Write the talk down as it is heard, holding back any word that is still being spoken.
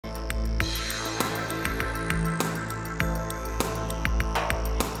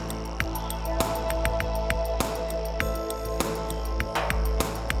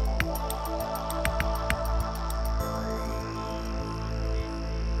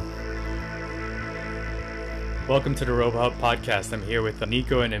Welcome to the Robot Podcast. I'm here with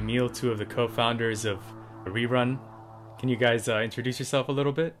Nico and Emil, two of the co-founders of ReRun. Can you guys introduce yourself a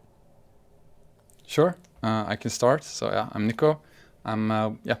little bit? Sure, I can start. So yeah, I'm Nico. I'm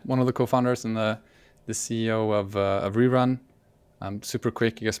one of the co-founders and the CEO of ReRun. Super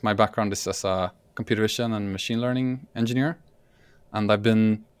quick, I guess my background is as a computer vision and machine learning engineer. And I've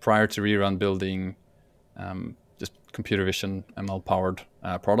been, prior to ReRun, building just computer vision ML-powered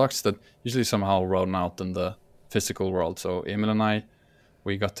products that usually somehow run out in the physical world. So Emil and I,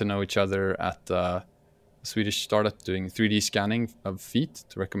 we got to know each other at a Swedish startup doing 3D scanning of feet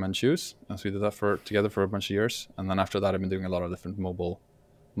to recommend shoes. And so we did that together for a bunch of years. And then after that, I've been doing a lot of different mobile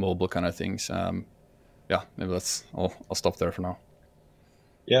kind of things. Maybe I'll stop there for now.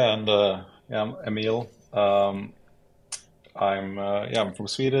 Yeah, and I'm Emil. I'm from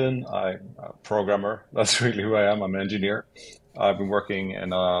Sweden. I'm a programmer. That's really who I am. I'm an engineer. I've been working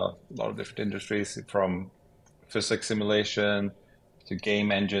in a lot of different industries, from physics simulation to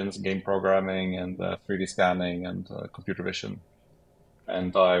game engines, game programming, and 3D scanning and computer vision.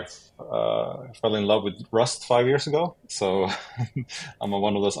 And I fell in love with Rust 5 years ago. So I'm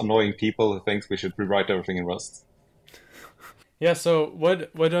one of those annoying people who thinks we should rewrite everything in Rust. Yeah, so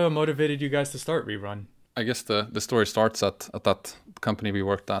what motivated you guys to start ReRun? I guess the story starts at that company we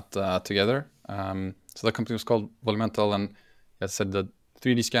worked at together. So that company was called Volumental, and it said that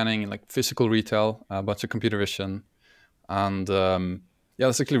 3D scanning, like physical retail, a bunch of computer vision, and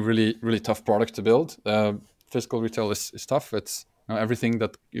it's actually a really, really tough product to build. Physical retail is tough. It's everything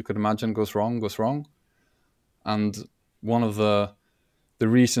that you could imagine goes wrong. And one of the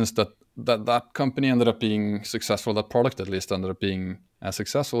reasons that company ended up being successful, that product at least ended up being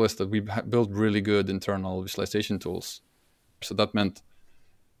successful, is that we built really good internal visualization tools. So that meant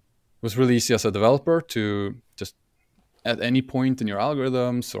it was really easy as a developer to just at any point in your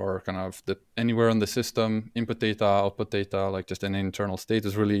algorithms or kind of anywhere in the system, input data, output data, like just an internal state,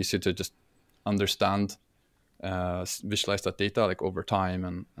 is really easy to just understand, visualize that data like over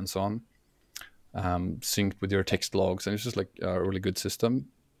time and so on, synced with your text logs. And it's just like a really good system.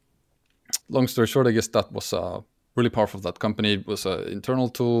 Long story short, I guess that was really powerful. That company was an internal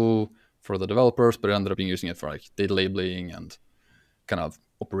tool for the developers, but I ended up using it for like data labeling and kind of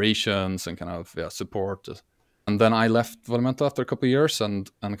operations and kind of support. And then I left Volumental after a couple of years, and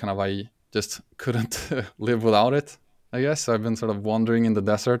kind of I just couldn't live without it, I guess. So I've been sort of wandering in the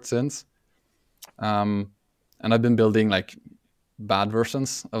desert since. And I've been building like bad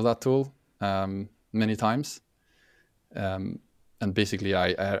versions of that tool many times. And basically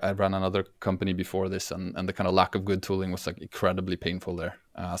I ran another company before this, and the kind of lack of good tooling was like incredibly painful there.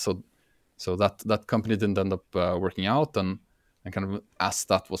 So that company didn't end up working out, and kind of as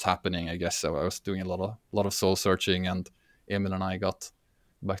that was happening, I guess I was doing a lot of soul searching, and Emil and I got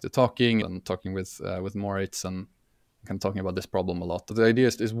back to talking with Moritz and kind of talking about this problem a lot. The idea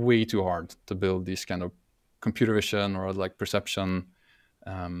is way too hard to build these kind of computer vision or like perception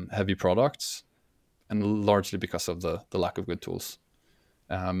heavy products, and largely because of the lack of good tools.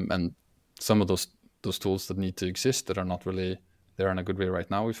 And some of those tools that need to exist that are not really there in a good way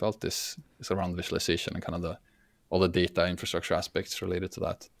right now, we felt is around visualization and kind of all the data infrastructure aspects related to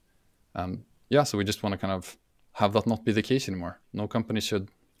that. So we just want to kind of have that not be the case anymore. No company should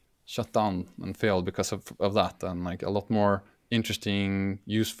shut down and fail because of that. And like a lot more interesting,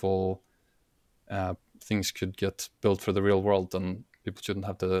 useful things could get built for the real world, and people shouldn't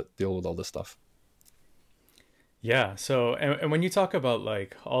have to deal with all this stuff. Yeah, so and when you talk about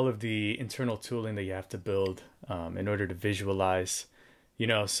like all of the internal tooling that you have to build in order to visualize,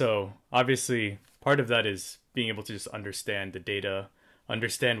 so obviously part of that is being able to just understand the data,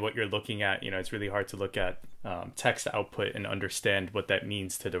 understand what you're looking at. It's really hard to look at text output and understand what that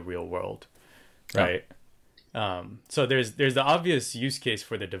means to the real world, right? Yeah. So there's the obvious use case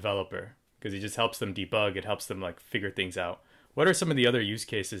for the developer, because it just helps them debug. It helps them like figure things out. What are some of the other use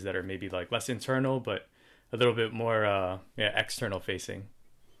cases that are maybe like less internal, but a little bit more external facing?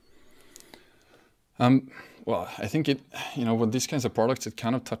 Well, I think with these kinds of products, it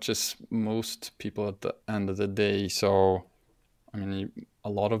kind of touches most people at the end of the day. So, I mean, a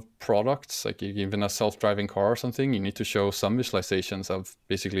lot of products, like even a self-driving car or something, you need to show some visualizations of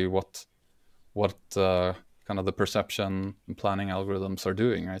basically what kind of the perception and planning algorithms are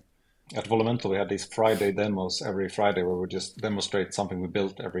doing, right? At Volumental, we had these Friday demos every Friday where we just demonstrate something we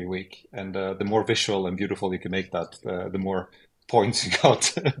built every week. And the more visual and beautiful you can make that, the more points you got,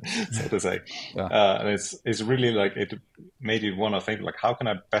 so to say. Yeah. And it's really like, it made you want to think like, how can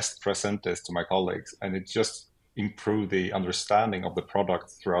I best present this to my colleagues? And it just improved the understanding of the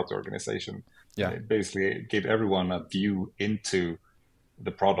product throughout the organization. Yeah. It basically gave everyone a view into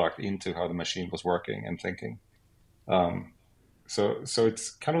the product, into how the machine was working and thinking. So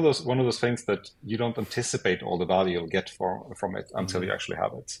it's kind of one of those things that you don't anticipate all the value you'll get from it until you actually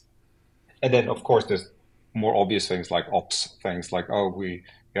have it. And then, of course, there's more obvious things like ops things like, oh, we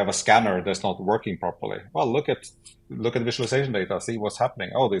have a scanner that's not working properly. Well, look at visualization data, see what's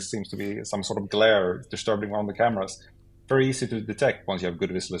happening. Oh, there seems to be some sort of glare disturbing around the cameras. Very easy to detect once you have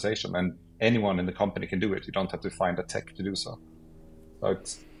good visualization, and anyone in the company can do it. You don't have to find a tech to do so. So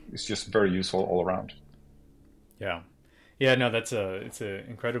it's just very useful all around. Yeah. Yeah, no, it's an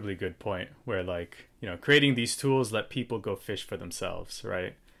incredibly good point where, like, creating these tools let people go fish for themselves,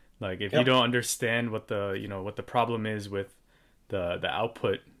 right? Like, if you don't understand what the problem is with the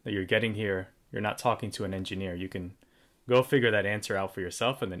output that you're getting here, you're not talking to an engineer. You can go figure that answer out for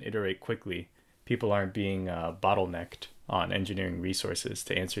yourself and then iterate quickly. People aren't being bottlenecked on engineering resources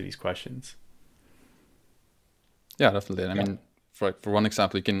to answer these questions. Yeah, definitely. And I mean, for one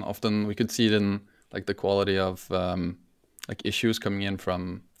example, we could see it in like the quality of like issues coming in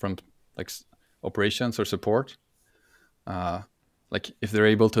from like operations or support. Like if they're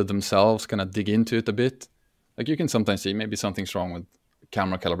able to themselves kind of dig into it a bit, like you can sometimes see maybe something's wrong with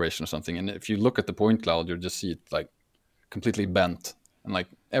camera calibration or something. And if you look at the point cloud, you'll just see it like completely bent. And like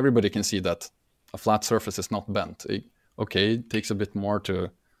everybody can see that a flat surface is not bent. It takes a bit more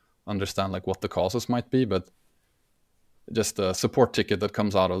to understand like what the causes might be, but just the support ticket that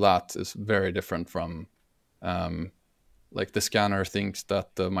comes out of that is very different from like the scanner thinks that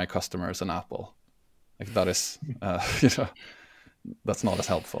my customer is an Apple. Like that is, that's not as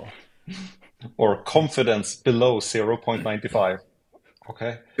helpful. Or confidence below 0.95.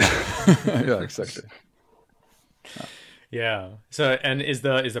 Okay. Yeah, exactly. Yeah. So, and is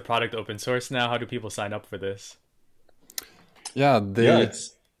the product open source now? How do people sign up for this? Yeah, go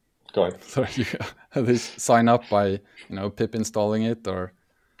ahead. Sorry, they sign up by pip installing it or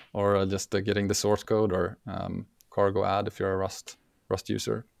just getting the source code or cargo add if you're a Rust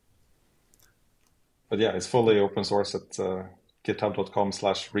user. But yeah, it's fully open source at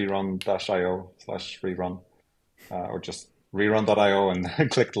github.com/rerun-io/rerun, or just rerun.io and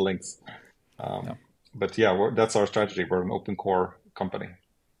click the links. But yeah, that's our strategy. We're an open core company.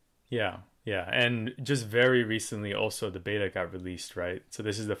 Yeah. Yeah. And just very recently also the beta got released, right? So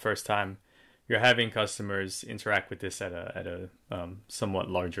this is the first time you're having customers interact with this at a somewhat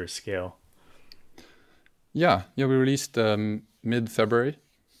larger scale. Yeah. We released mid-February.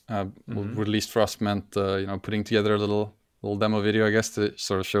 Released for us meant putting together a little demo video, I guess, to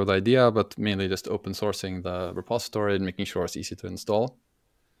sort of show the idea, but mainly just open sourcing the repository and making sure it's easy to install.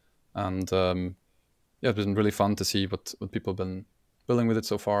 And it's been really fun to see what people have been building with it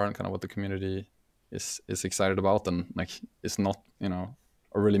so far and kind of what the community is excited about and like is not are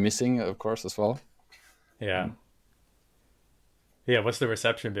really missing, of course, as well. Yeah. Yeah. What's the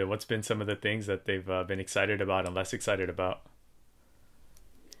reception been? What's been some of the things that they've been excited about and less excited about?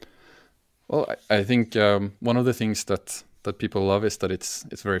 Well, I think one of the things that people love is that it's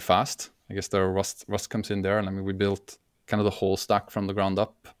very fast. I guess the Rust comes in there, and I mean we built kind of the whole stack from the ground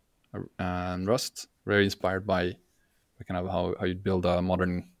up, and Rust, very inspired by kind of how you build a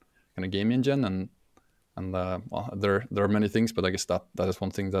modern kind of game engine, and well, there are many things, but I guess that is one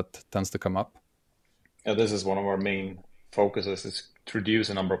thing that tends to come up. Yeah, this is one of our main focuses: is to reduce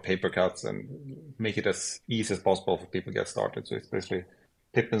the number of paper cuts and make it as easy as possible for people to get started. So it's basically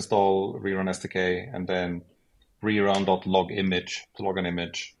pip install rerun SDK and then rerun.log image to log an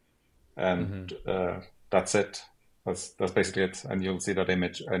image, and that's it. That's basically it. And you'll see that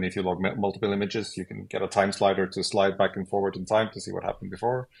image. And if you log multiple images, you can get a time slider to slide back and forward in time to see what happened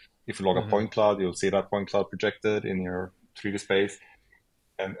before. If you log a point cloud, you'll see that point cloud projected in your 3D space,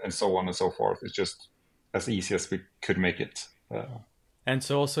 and so on and so forth. It's just as easy as we could make it. And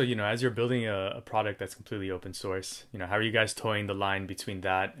so also, as you're building a product that's completely open source, how are you guys towing the line between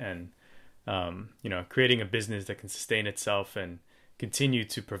that and, creating a business that can sustain itself and continue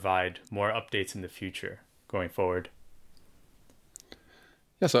to provide more updates in the future going forward?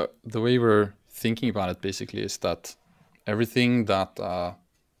 Yeah, so the way we're thinking about it basically is that everything that a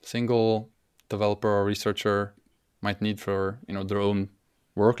single developer or researcher might need for, their own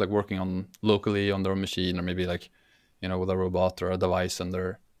work, like working on locally on their own machine or maybe like, with a robot or a device on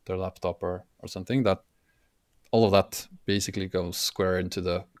their laptop or something, that all of that basically goes square into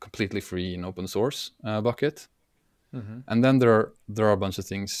the completely free and open source bucket. And then there are a bunch of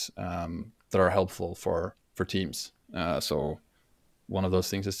things that are helpful for teams. So one of those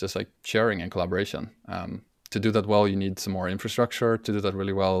things is just like sharing and collaboration. To do that well, you need some more infrastructure. To do that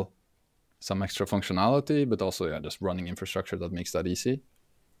really well, some extra functionality, but also just running infrastructure that makes that easy.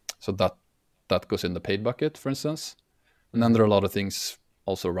 So that goes in the paid bucket, for instance. And then there are a lot of things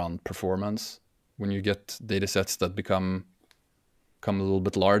also around performance when you get data sets that become a little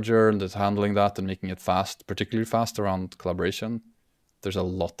bit larger, and that's handling that and making it fast, particularly fast around collaboration, there's a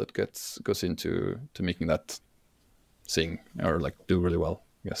lot that goes into making that sing or like do really well.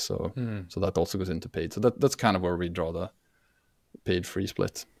 Yes, so so that also goes into paid. So that's kind of where we draw the paid free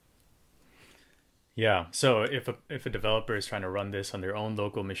split. Yeah. So if a developer is trying to run this on their own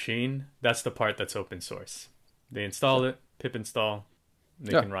local machine, that's the part that's open source. They install it, pip install,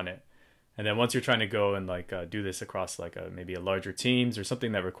 they can run it. And then once you're trying to go and like do this across like maybe a larger teams or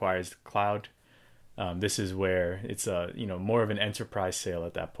something that requires the cloud, this is where it's more of an enterprise sale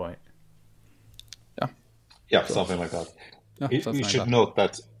at that point. Yeah, something like that. Yeah, we should note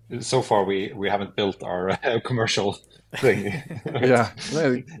that so far we haven't built our commercial thing. Yeah,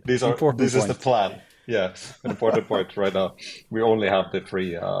 this is the plan. Yeah, an important point right now. We only have the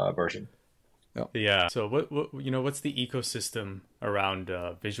free version. Yeah. So what's the ecosystem around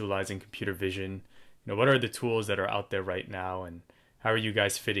visualizing computer vision? What are the tools that are out there right now, and how are you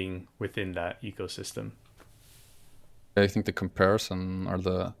guys fitting within that ecosystem? I think the comparison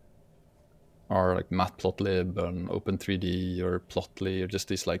are like Matplotlib and Open3D or Plotly, or just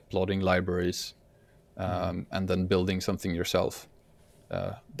these like plotting libraries, and then building something yourself.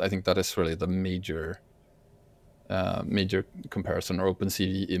 I think that is really the major comparison, or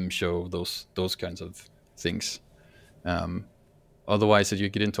OpenCV, ImShow, those kinds of things. Otherwise, if you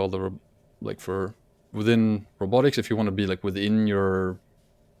get into all the within robotics, if you want to be like within your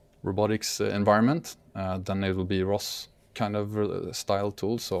robotics environment, then it will be ROS kind of style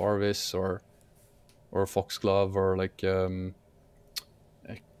tools, so Arvis or Foxglove or like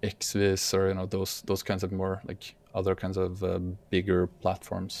XVis, or those kinds of more like other kinds of bigger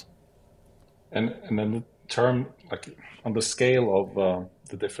platforms. And then the term, like on the scale of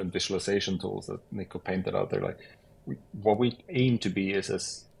the different visualization tools that Nico painted out there, like what we aim to be is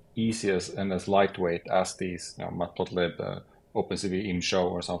as easy and as lightweight as these Matplotlib, OpenCV, ImShow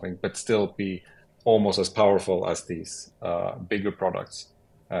or something, but still be almost as powerful as these bigger products,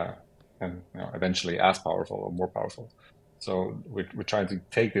 and eventually as powerful or more powerful. So we're trying to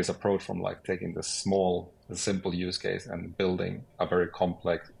take this approach from like taking the simple use case and building a very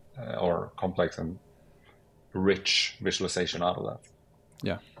complex and rich visualization out of that.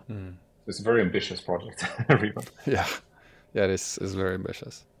 Yeah. It's a very ambitious project, ReRun. Yeah, it is very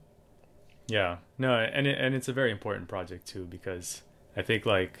ambitious. Yeah, no, and it's a very important project too, because I think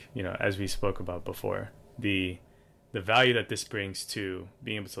as we spoke about before, the value that this brings to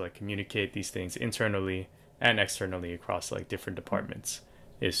being able to like communicate these things internally and externally across like different departments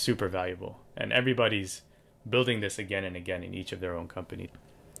is super valuable, and everybody's building this again and again in each of their own company.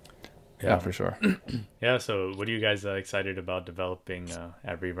 Yeah, for sure. Yeah, so what are you guys excited about developing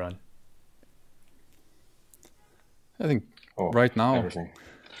at ReRun? I think right now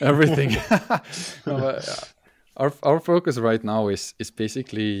everything. Our focus right now is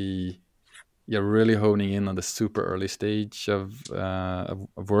basically really honing in on the super early stage of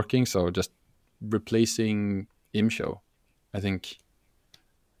working. So just replacing ImShow. I think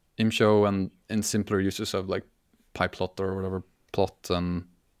ImShow and simpler uses of like PyPlot or whatever, plot and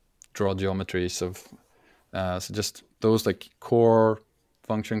draw geometries of so just those like core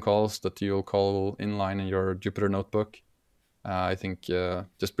function calls that you'll call inline in your Jupyter notebook. I think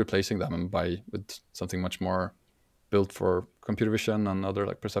just replacing them with something much more built for computer vision and other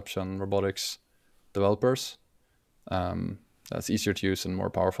like perception robotics developers. That's easier to use and more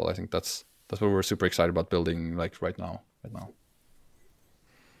powerful. I think that's what we're super excited about building like right now.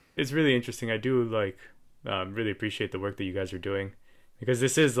 It's really interesting. I do really appreciate the work that you guys are doing, because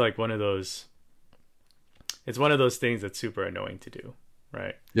this is like one of those things that's super annoying to do,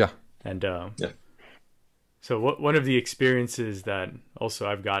 right? Yeah. And so one of the experiences that also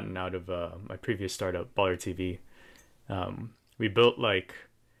I've gotten out of my previous startup, Baller TV, we built an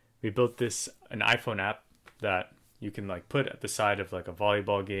iPhone app that you can like put at the side of like a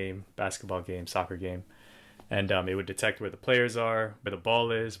volleyball game, basketball game, soccer game, and it would detect where the players are, where the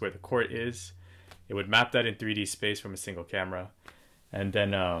ball is, where the court is. It would map that in 3D space from a single camera, and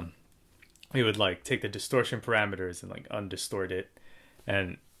then we would like take the distortion parameters and like undistort it.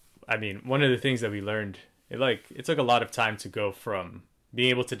 And I mean, one of the things that we learned, it took a lot of time to go from being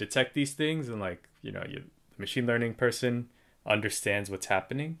able to detect these things and the machine learning person understands what's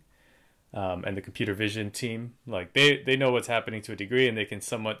happening, and the computer vision team, like they know what's happening to a degree and they can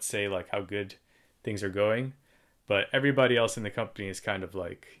somewhat say like how good things are going, but everybody else in the company is kind of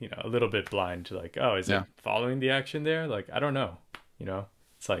like a little bit blind to like, oh, is it following the action there? Like, I don't know,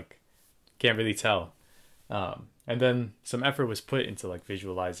 it's like can't really tell. And then some effort was put into like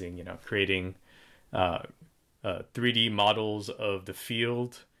visualizing, creating 3D models of the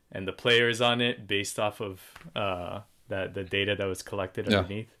field and the players on it based off of the data that was collected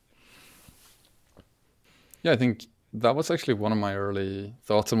underneath. Yeah, I think that was actually one of my early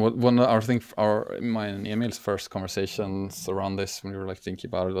thoughts, and my and Emil's first conversations around this when we were like thinking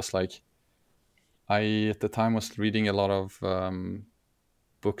about it was like, I at the time was reading a lot of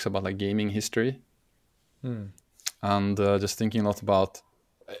books about like gaming history, and just thinking a lot about.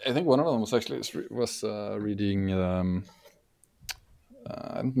 I think one of them was actually reading. I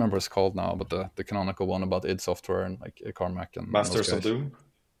don't remember what it's called now, but the canonical one about id Software and like Carmack and Masters of Doom.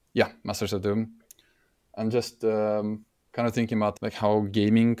 Yeah, Masters of Doom. And just kind of thinking about like how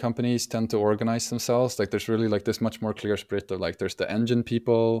gaming companies tend to organize themselves. Like there's really like this much more clear split of like there's the engine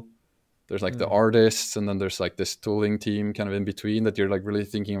people, there's like the artists, and then there's like this tooling team kind of in between that you're like really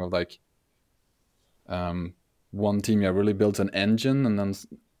thinking of like one team really builds an engine, and then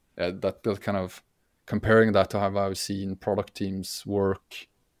that built kind of comparing that to how I've seen product teams work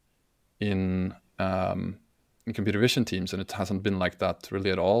in computer vision teams, and it hasn't been like that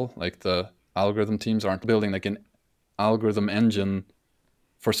really at all. Like the algorithm teams aren't building like an algorithm engine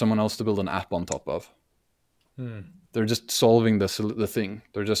for someone else to build an app on top of. They're just solving the thing.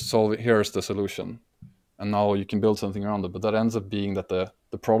 They're just solving, here's the solution, and now you can build something around it. But that ends up being that the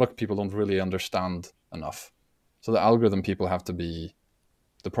product people don't really understand enough. So the algorithm people have to be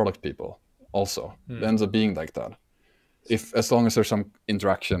the product people also. It ends up being like that. As long as there's some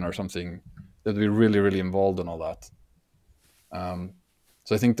interaction or something, that we're really, really involved in all that.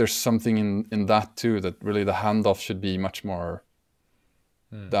 So I think there's something in that too, that really the handoff should be much more,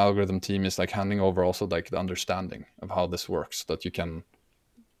 the algorithm team is like handing over also like the understanding of how this works, that you can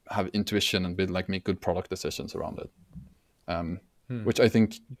have intuition and make good product decisions around it. Which I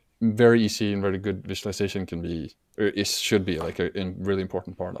think very easy and very good visualization can be, or should be like a really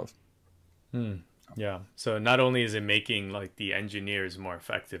important part of. Yeah. So not only is it making like the engineers more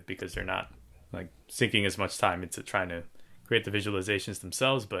effective because they're not like sinking as much time into trying to create the visualizations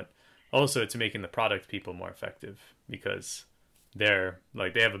themselves, but also it's making the product people more effective because they're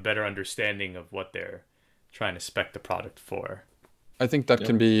like, they have a better understanding of what they're trying to spec the product for. I think that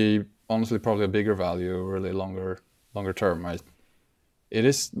can be honestly probably a bigger value, really longer term.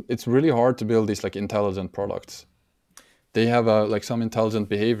 It's really hard to build these like intelligent products. They have some intelligent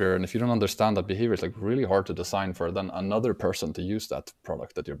behavior, and if you don't understand that behavior, it's like really hard to design for then another person to use that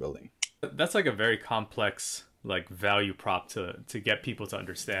product that you're building. That's like a very complex like value prop to get people to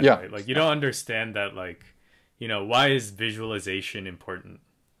understand. Yeah. Right? Like you don't understand that, like, you know, why is visualization important,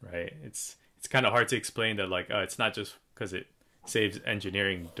 right? It's kind of hard to explain that, like, it's not just because it saves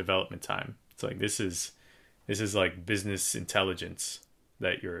engineering development time. It's like this is like business intelligence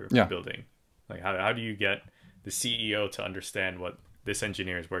that you're building. Like how do you get the CEO to understand what this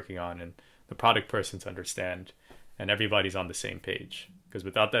engineer is working on, and the product person to understand, and everybody's on the same page? Because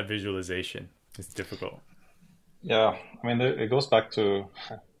without that visualization, it's difficult. Yeah, I mean, it goes back to,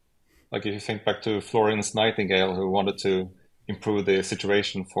 like, if you think back to Florence Nightingale, who wanted to improve the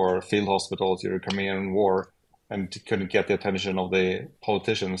situation for field hospitals during the Crimean War, and couldn't get the attention of the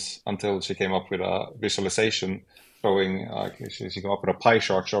politicians until she came up with a visualization showing, she came up with a pie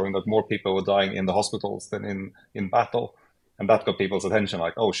chart showing that more people were dying in the hospitals than in battle. And that got people's attention,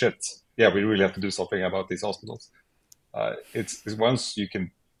 like, oh shit, yeah, we really have to do something about these hospitals. It's once you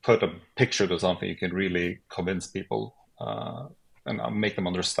can put a picture to something, you can really convince people and make them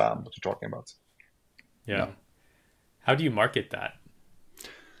understand what you're talking about. Yeah. How do you market that?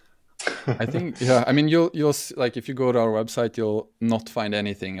 I think, I mean, you'll like, if you go to our website, you'll not find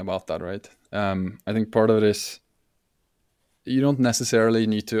anything about that, right? I think part of it is you don't necessarily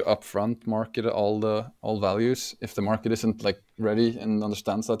need to upfront market all values if the market isn't like ready and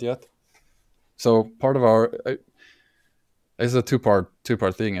understands that yet. So part of our it's a two-part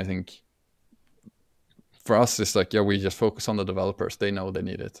thing. I think for us, it's like, we just focus on the developers. They know they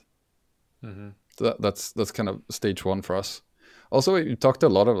need it. So that's kind of stage one for us. Also, you talked to a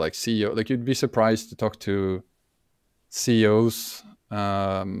lot of like CEO, like you'd be surprised to talk to CEOs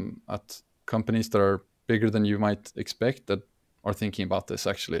at companies that are bigger than you might expect that are thinking about this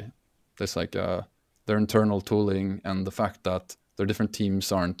actually. There's like their internal tooling and the fact that their different teams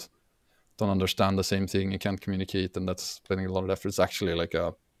don't understand the same thing, you can't communicate, and that's spending a lot of effort. It's actually like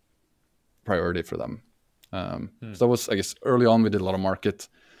a priority for them. So that was, I guess, early on we did a lot of market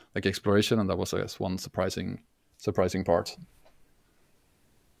like exploration, and that was, I guess, one surprising part.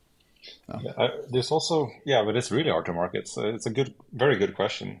 There's also, but it's really hard to market. So it's a very good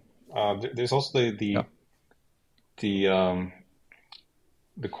question. There's also the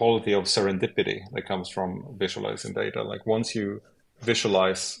quality of serendipity that comes from visualizing data. Like once you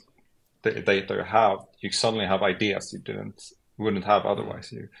visualize the data you have, you suddenly have ideas you didn't wouldn't have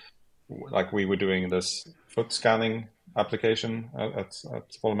otherwise. Like we were doing this foot scanning application at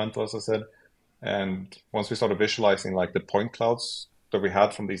Volumental, as I said, and once we started visualizing like the point clouds that we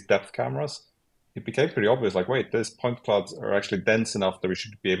had from these depth cameras, it became pretty obvious, like, wait, these point clouds are actually dense enough that we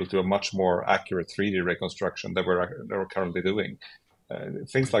should be able to do a much more accurate 3D reconstruction that we're currently doing.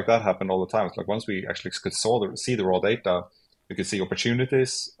 Things like that happen all the time. It's like once we actually could see the raw data, we could see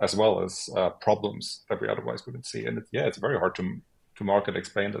opportunities as well as problems that we otherwise wouldn't see. And it's very hard to market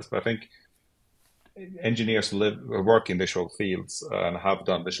explain this, but I think engineers work in visual fields and have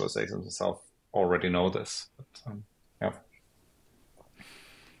done visualizations themselves already know this. But,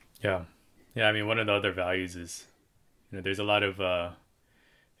 yeah. I mean, one of the other values is, there's a lot of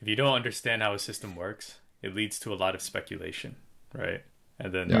if you don't understand how a system works, it leads to a lot of speculation, right?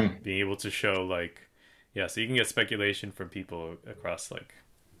 And then being able to show so you can get speculation from people across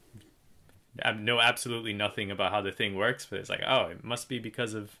I know absolutely nothing about how the thing works, but it's like, oh, it must be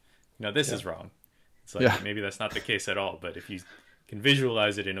because of this is wrong. It's like maybe that's not the case at all, but if you can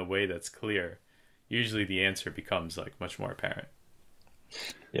visualize it in a way that's clear, usually the answer becomes much more apparent.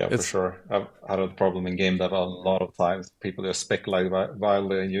 Yeah, for sure. I've had a problem in game dev a lot of times. People just speculate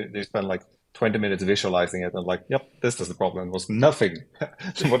wildly, and you spend 20 minutes visualizing it, and yep, this is the problem. It was nothing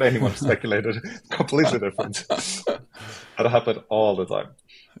what anyone speculated. Completely different. That happened all the time.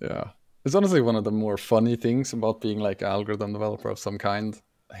 Yeah. It's honestly one of the more funny things about being an algorithm developer of some kind.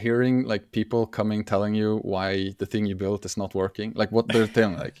 Hearing people telling you why the thing you built is not working, what they're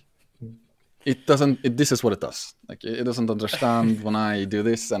telling, it doesn't. This is what it does. It doesn't understand when I do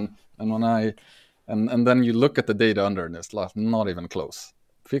this, and when and then you look at the data under, and it's not even close.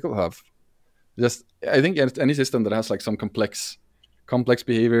 People have I think any system that has some complex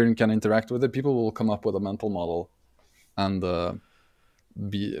behavior and can interact with it, people will come up with a mental model, and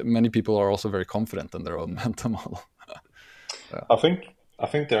many people are also very confident in their own mental model. I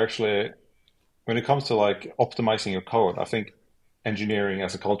think they're actually, when it comes to optimizing your code, I think engineering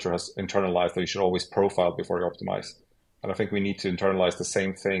as a culture has internalized that you should always profile before you optimize. And I think we need to internalize the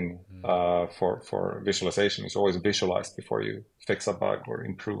same thing for visualization. It's always visualized before you fix a bug or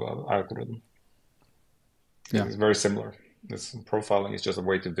improve an algorithm. Yeah. It's very similar. Profiling is just a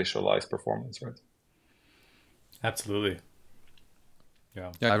way to visualize performance, right? Absolutely.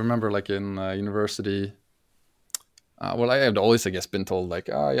 Yeah. I remember in university, I had always, I guess, been told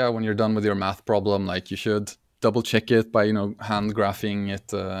when you're done with your math problem, you should double check it by, hand graphing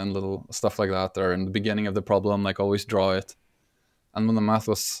it and little stuff like that, or in the beginning of the problem, always draw it. And when the math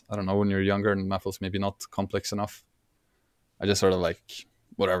was, I don't know, when you're younger and math was maybe not complex enough, I just sort of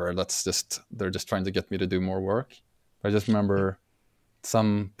whatever, they're just trying to get me to do more work. I just remember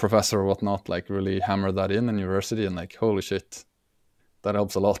some professor or whatnot, really hammered that in university, and holy shit, that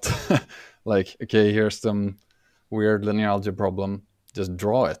helps a lot. Okay, here's some weird linear algebra problem, just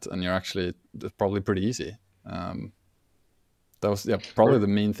draw it, and it's probably pretty easy. That was probably the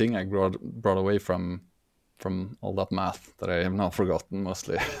main thing I brought away from all that math that I have now forgotten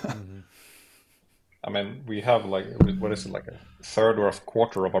mostly. Mm-hmm. I mean, we have what is it, a third or a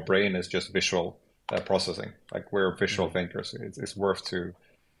quarter of our brain is just visual processing. We're visual thinkers. It's worth to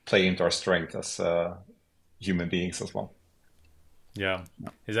play into our strength as human beings as well. Yeah.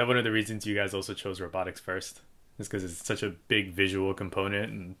 Is that one of the reasons you guys also chose robotics first? Is because it's such a big visual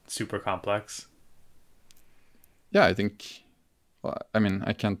component and super complex? Yeah, I think,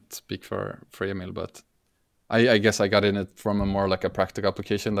 I can't speak for Emil, but I guess I got in it from a more a practical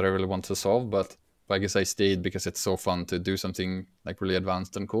application that I really want to solve, but I guess I stayed because it's so fun to do something really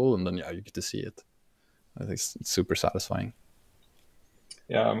advanced and cool, and then you get to see it. I think it's super satisfying.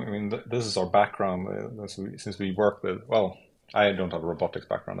 Yeah, I mean, this is our background. Since we work with, I don't have a robotics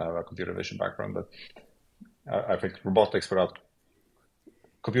background, I have a computer vision background, but I think robotics without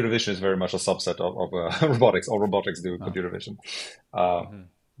computer vision is very much a subset of robotics. All robotics do computer vision.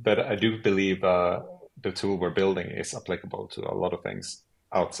 But I do believe the tool we're building is applicable to a lot of things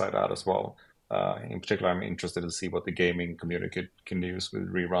outside that as well. In particular, I'm interested to see what the gaming community can use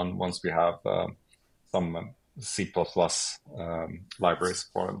with ReRun once we have some C++ libraries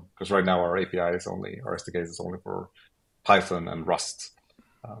for them. Because right now our API is only, our SDK is only for Python and Rust.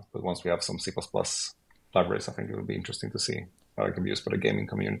 But once we have some C++ libraries, I think it will be interesting to see how it can be used for the gaming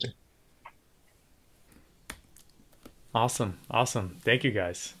community. Awesome. Thank you,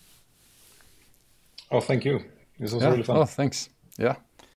 guys. Oh, thank you. This was really fun. Oh, thanks. Yeah.